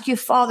ask you,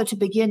 Father, to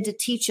begin to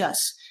teach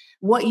us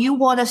what you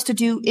want us to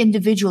do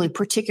individually,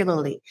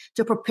 particularly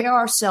to prepare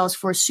ourselves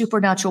for a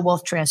supernatural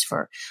wealth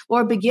transfer.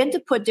 Lord, begin to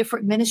put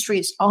different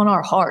ministries on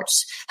our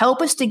hearts.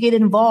 Help us to get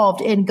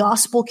involved in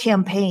gospel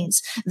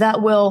campaigns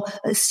that will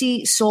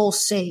see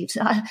souls saved.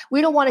 We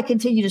don't want to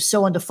continue to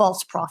sow into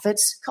false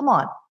prophets. Come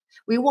on.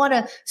 We want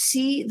to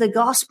see the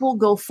gospel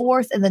go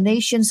forth in the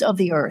nations of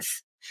the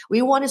earth.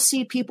 We want to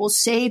see people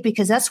saved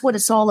because that's what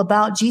it's all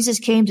about. Jesus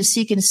came to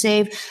seek and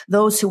save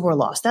those who were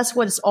lost. That's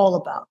what it's all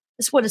about.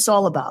 That's what it's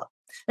all about.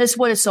 That's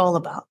what it's all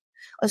about.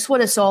 That's what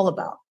it's all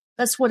about.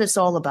 That's what it's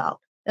all about.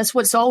 That's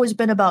what it's always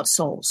been about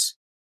souls.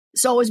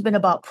 It's always been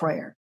about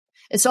prayer.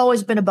 It's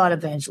always been about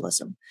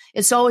evangelism.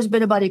 It's always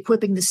been about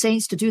equipping the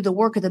saints to do the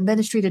work of the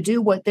ministry, to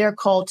do what they're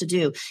called to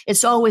do.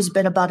 It's always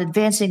been about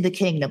advancing the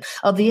kingdom.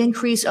 Of the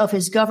increase of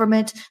his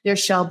government, there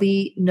shall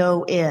be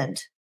no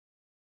end.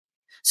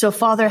 So,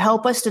 Father,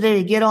 help us today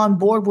to get on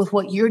board with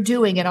what you're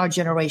doing in our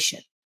generation.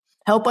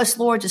 Help us,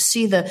 Lord, to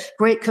see the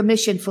Great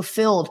Commission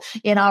fulfilled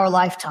in our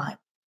lifetime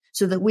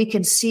so that we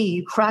can see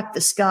you crack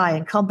the sky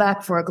and come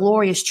back for a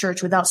glorious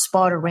church without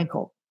spot or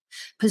wrinkle.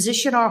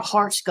 Position our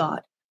hearts,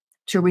 God,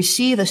 to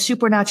receive a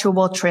supernatural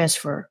wealth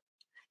transfer.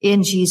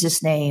 In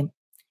Jesus' name,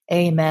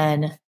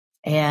 amen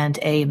and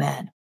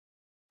amen.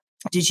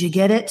 Did you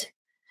get it?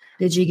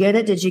 Did you get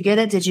it? Did you get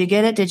it? Did you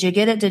get it? Did you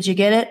get it? Did you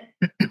get it?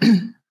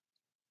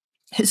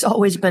 It's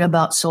always been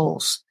about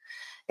souls.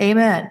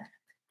 Amen.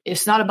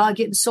 It's not about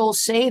getting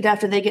souls saved.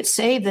 After they get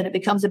saved, then it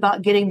becomes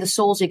about getting the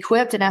souls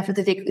equipped. And after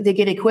they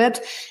get equipped,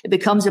 it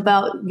becomes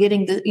about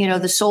getting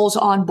the souls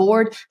on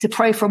board to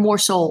pray for more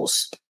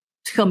souls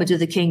to come into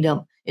the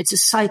kingdom. It's a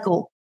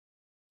cycle.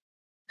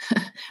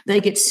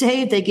 They get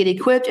saved, they get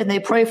equipped, and they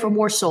pray for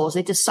more souls.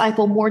 They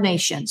disciple more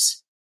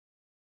nations.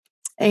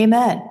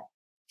 Amen.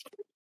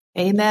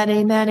 Amen,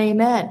 amen,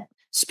 amen.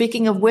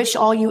 Speaking of which,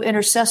 all you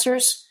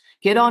intercessors,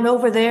 get on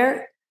over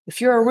there.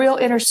 If you're a real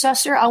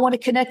intercessor, I want to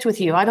connect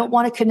with you. I don't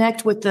want to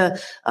connect with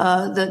the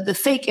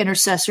fake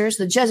intercessors,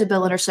 the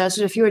Jezebel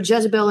intercessors. If you're a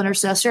Jezebel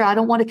intercessor, I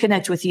don't want to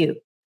connect with you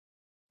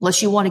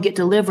unless you want to get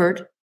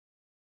delivered.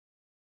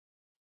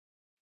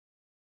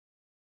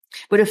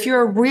 But if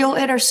you're a real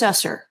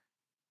intercessor,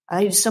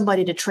 I need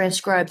somebody to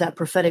transcribe that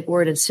prophetic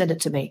word and send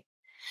it to me.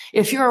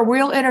 If you're a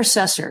real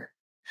intercessor,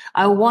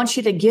 I want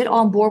you to get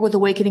on board with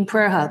Awakening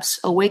Prayer Hubs,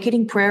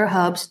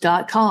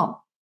 awakeningprayerhubs.com.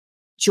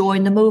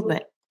 Join the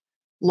movement.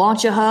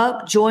 Launch a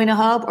hub, join a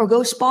hub, or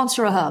go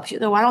sponsor a hub. I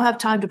don't have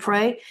time to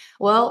pray.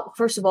 Well,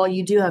 first of all,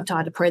 you do have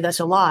time to pray.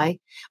 That's a lie.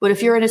 But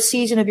if you're in a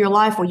season of your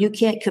life where you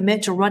can't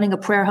commit to running a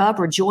prayer hub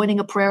or joining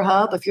a prayer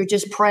hub, if you're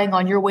just praying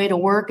on your way to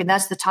work and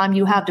that's the time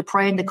you have to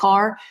pray in the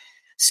car,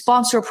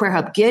 sponsor a prayer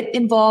hub. Get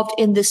involved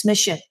in this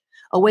mission.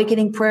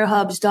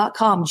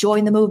 Awakeningprayerhubs.com.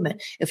 Join the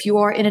movement. If you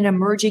are in an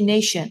emerging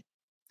nation,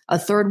 a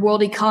third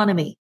world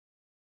economy,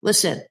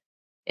 listen.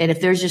 And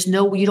if there's just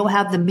you don't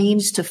have the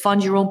means to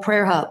fund your own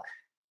prayer hub,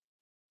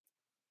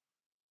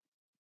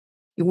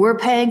 we're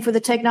paying for the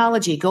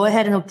technology. Go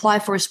ahead and apply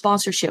for a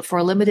sponsorship for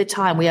a limited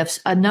time. We have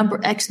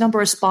X number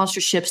of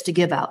sponsorships to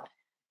give out.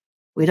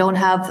 We don't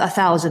have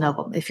 1,000 of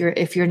them. If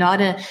you're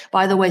not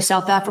by the way,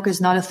 South Africa is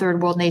not a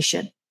third world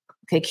nation.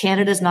 Okay.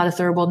 Canada is not a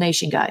third world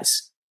nation,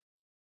 guys.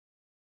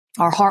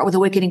 Our heart with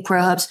Awakening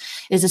Prayer Hubs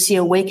is to see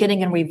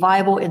awakening and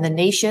revival in the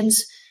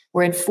nations.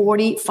 We're in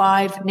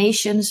 45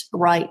 nations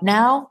right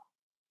now.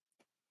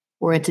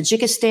 We're in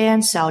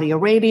Tajikistan, Saudi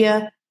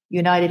Arabia,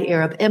 United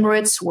Arab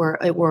Emirates.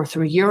 We're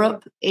through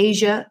Europe,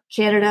 Asia,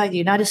 Canada, the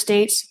United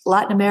States,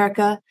 Latin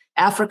America,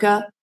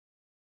 Africa.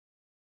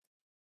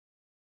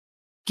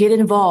 Get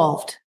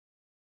involved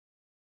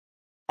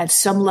at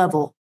some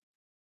level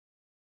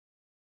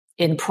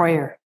in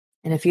prayer.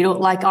 And if you don't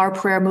like our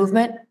prayer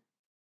movement,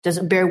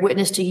 doesn't bear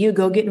witness to you,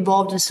 go get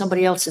involved in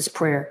somebody else's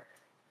prayer.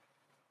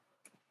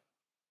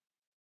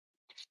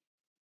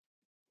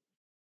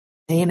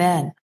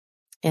 Amen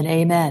and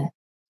amen.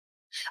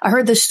 I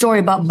heard this story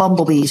about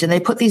bumblebees, and they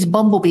put these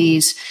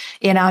bumblebees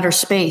in outer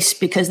space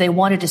because they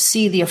wanted to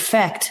see the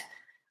effect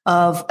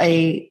of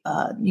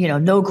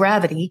no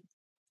gravity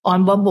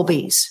on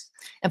bumblebees.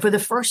 And for the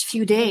first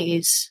few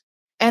days,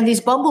 and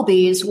these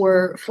bumblebees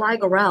were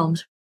flying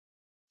around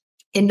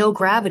in no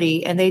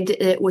gravity, and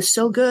it was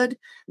so good.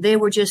 They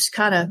were just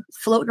kind of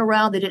floating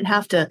around. They didn't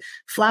have to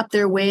flap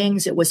their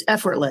wings. It was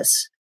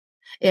effortless.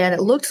 And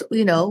it looked,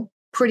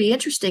 pretty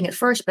interesting at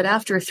first, but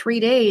after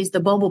 3 days, the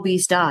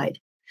bumblebees died.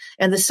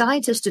 And the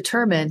scientists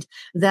determined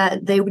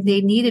that they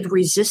needed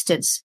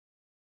resistance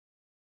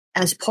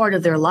as part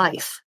of their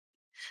life.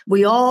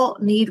 We all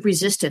need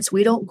resistance.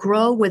 We don't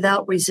grow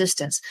without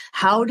resistance.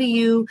 How do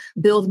you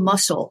build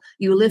muscle?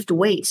 You lift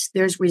weights.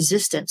 There's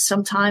resistance.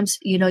 Sometimes,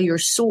 you're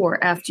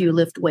sore after you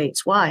lift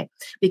weights. Why?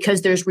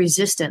 Because there's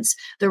resistance.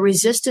 The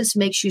resistance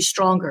makes you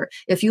stronger.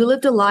 If you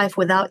lived a life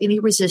without any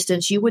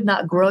resistance, you would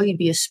not grow. You'd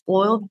be a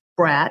spoiled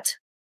brat.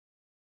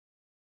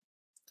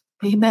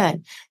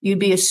 Amen. You'd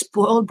be a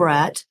spoiled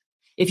brat.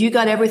 If you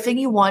got everything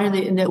you wanted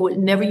and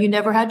you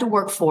never had to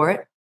work for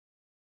it,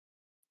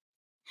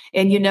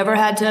 and you never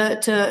had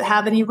to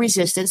have any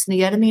resistance, and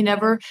the enemy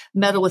never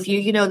meddled with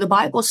you. The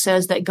Bible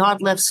says that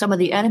God left some of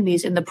the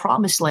enemies in the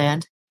promised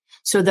land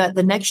so that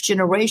the next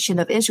generation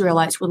of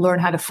Israelites would learn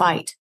how to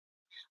fight.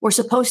 We're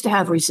supposed to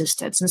have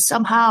resistance, and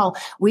somehow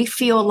we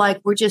feel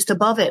like we're just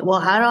above it. Well,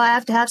 how do I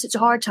have to have such a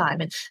hard time?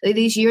 And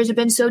these years have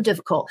been so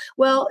difficult.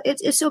 Well,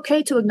 it's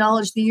okay to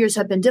acknowledge the years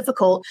have been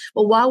difficult,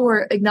 but while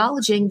we're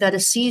acknowledging that a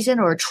season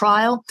or a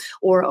trial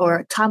or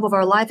a time of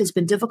our life has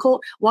been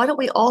difficult, why don't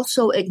we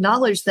also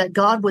acknowledge that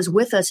God was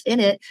with us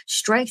in it,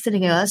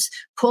 strengthening us,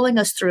 pulling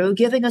us through,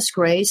 giving us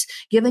grace,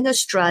 giving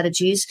us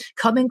strategies,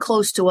 coming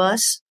close to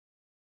us?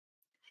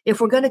 If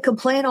we're going to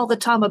complain all the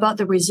time about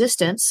the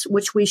resistance,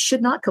 which we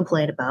should not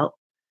complain about,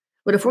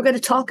 but if we're going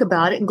to talk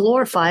about it and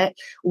glorify it,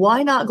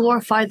 why not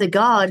glorify the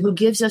God who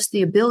gives us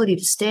the ability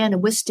to stand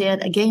and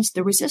withstand against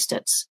the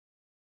resistance?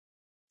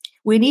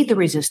 We need the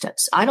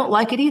resistance. I don't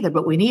like it either,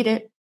 but we need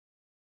it.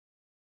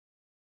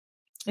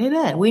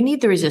 Amen. We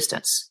need the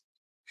resistance.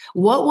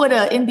 What would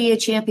an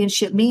NBA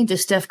championship mean to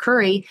Steph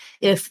Curry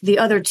if the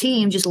other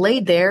team just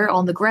laid there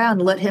on the ground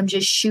and let him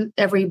just shoot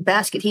every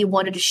basket he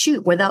wanted to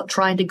shoot without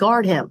trying to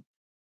guard him?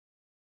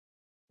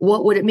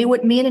 What would it mean? It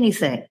wouldn't mean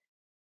anything.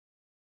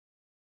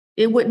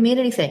 It wouldn't mean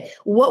anything.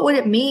 What would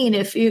it mean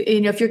if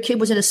if your kid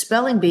was in a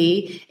spelling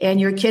bee and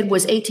your kid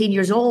was 18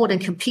 years old and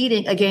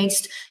competing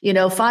against,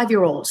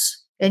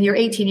 5-year-olds and your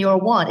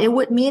 18-year-old won? It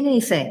wouldn't mean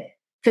anything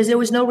because there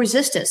was no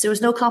resistance. There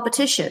was no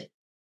competition.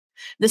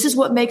 This is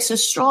what makes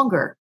us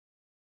stronger.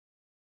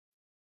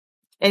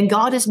 And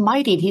God is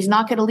mighty. He's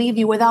not going to leave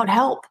you without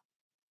help.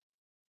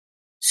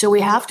 So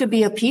we have to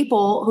be a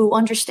people who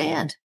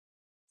understand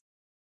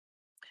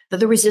that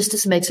the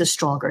resistance makes us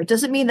stronger. It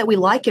doesn't mean that we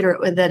like it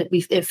or that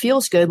it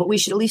feels good, but we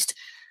should at least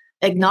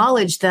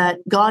acknowledge that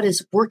God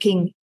is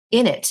working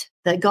in it,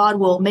 that God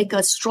will make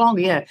us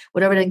stronger. Yeah,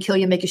 whatever didn't kill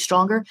you, make you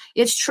stronger.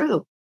 It's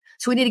true.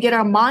 So we need to get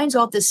our minds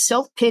off this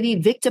self-pity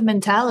victim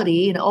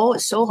mentality and, oh,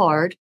 it's so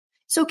hard.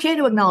 It's okay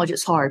to acknowledge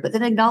it's hard, but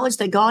then acknowledge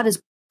that God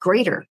is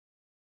greater.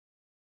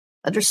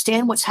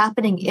 Understand what's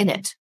happening in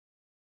it.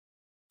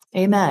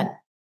 Amen.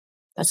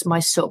 That's my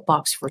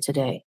soapbox for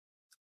today.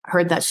 I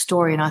heard that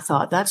story and I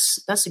thought,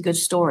 that's a good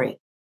story.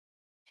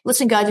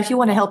 Listen, guys, if you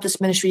want to help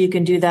this ministry, you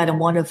can do that in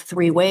one of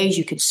 3 ways.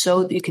 You can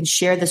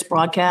share this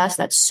broadcast.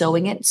 That's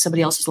sowing it in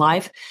somebody else's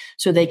life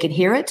so they can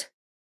hear it.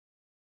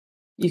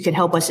 You can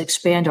help us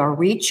expand our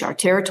reach, our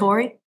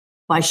territory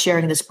by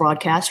sharing this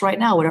broadcast right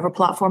now, whatever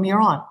platform you're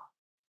on.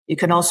 You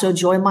can also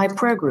join my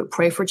prayer group,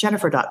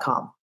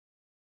 prayforjennifer.com.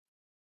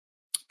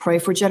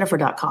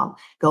 Prayforjennifer.com.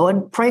 Go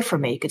and pray for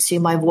me. You can see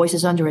my voice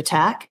is under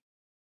attack.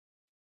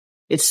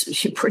 It's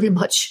pretty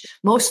much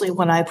mostly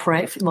when I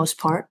pray for the most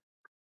part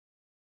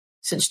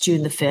since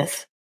June the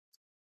 5th.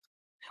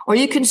 Or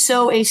you can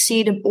sow a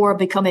seed or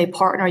become a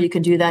partner. You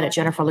can do that at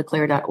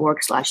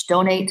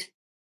jenniferleclaire.org/donate.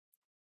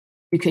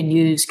 You can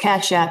use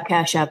Cash App.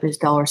 Cash App is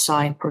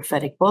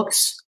 $prophetic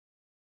books.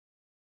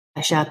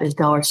 Cash App is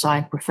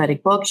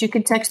 $prophetic books. You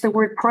can text the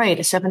word pray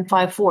to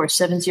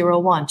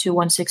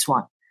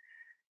 754-701-2161.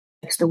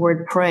 Text the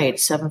word pray to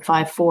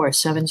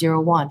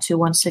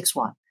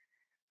 754-701-2161.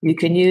 You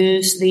can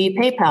use the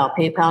PayPal,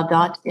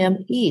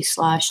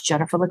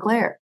 paypal.me/Jennifer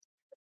LeClaire.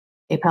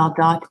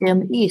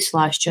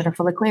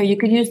 PayPal.me/Jennifer LeClaire. You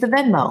can use the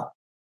Venmo.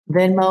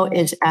 Venmo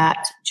is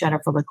at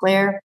Jennifer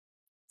LeClaire.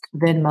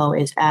 Venmo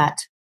is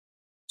at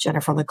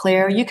Jennifer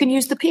LeClaire. You can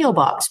use the P.O.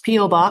 Box.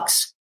 P.O.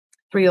 Box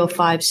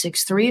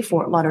 30563,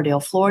 Fort Lauderdale,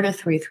 Florida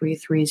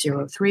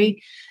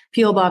 33303.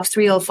 P.O. Box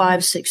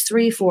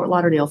 30563, Fort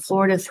Lauderdale,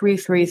 Florida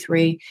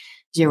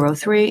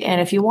 33303.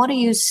 And if you want to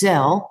use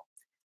Zelle,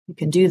 you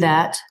can do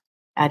that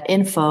at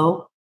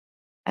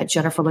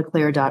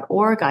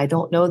info@jenniferleclaire.org. I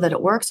don't know that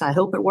it works. I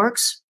hope it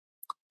works.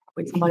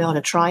 Somebody ought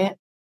to try it.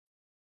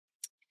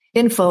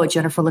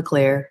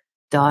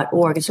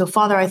 info@jenniferleclaire.org. And so,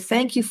 Father, I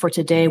thank you for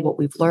today, what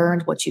we've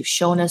learned, what you've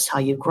shown us, how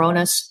you've grown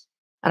us.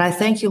 And I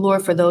thank you,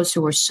 Lord, for those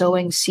who are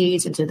sowing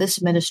seeds into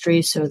this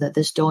ministry so that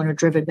this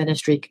donor-driven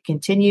ministry can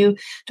continue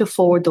to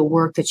forward the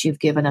work that you've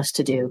given us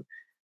to do,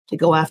 to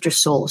go after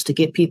souls, to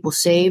get people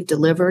saved,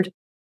 delivered,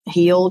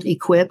 healed,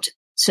 equipped,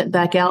 sent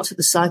back out so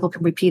the cycle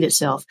can repeat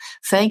itself.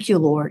 Thank you,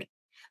 Lord,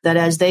 that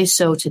as they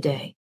sow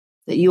today,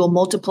 that you will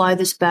multiply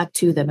this back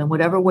to them in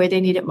whatever way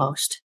they need it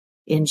most.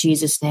 In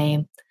Jesus'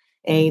 name,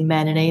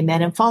 amen and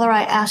amen. And Father,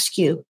 I ask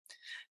you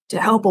to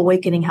help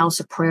Awakening House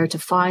of Prayer to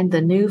find the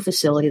new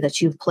facility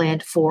that you've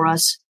planned for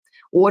us.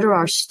 Order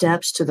our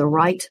steps to the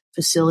right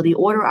facility.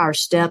 Order our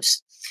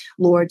steps,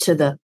 Lord, to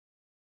the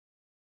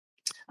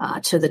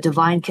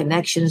divine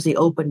connections, the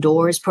open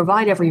doors.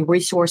 Provide every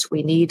resource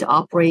we need to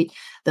operate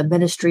the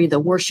ministry, the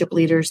worship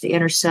leaders, the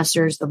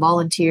intercessors, the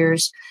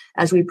volunteers,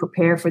 as we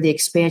prepare for the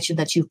expansion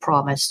that you've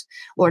promised.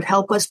 Lord,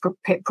 help us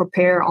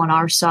prepare on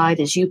our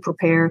side as you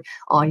prepare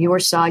on your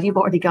side. You've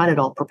already got it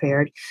all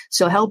prepared.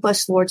 So help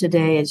us, Lord,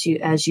 today as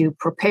you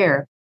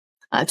prepare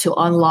to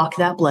unlock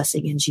that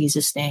blessing in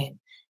Jesus' name.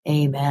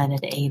 Amen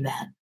and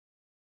amen.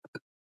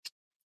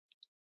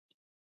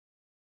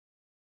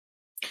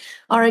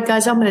 All right,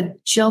 guys, I'm going to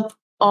jump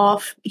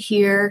off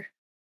here.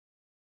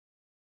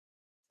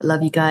 I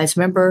love you guys.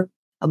 Remember,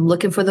 I'm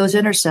looking for those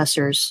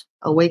intercessors.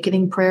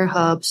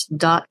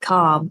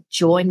 AwakeningPrayerHubs.com.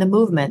 Join the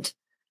movement.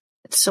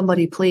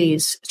 Somebody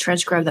please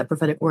transcribe that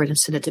prophetic word and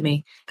send it to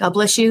me. God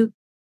bless you.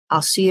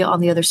 I'll see you on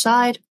the other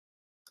side.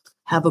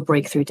 Have a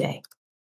breakthrough day.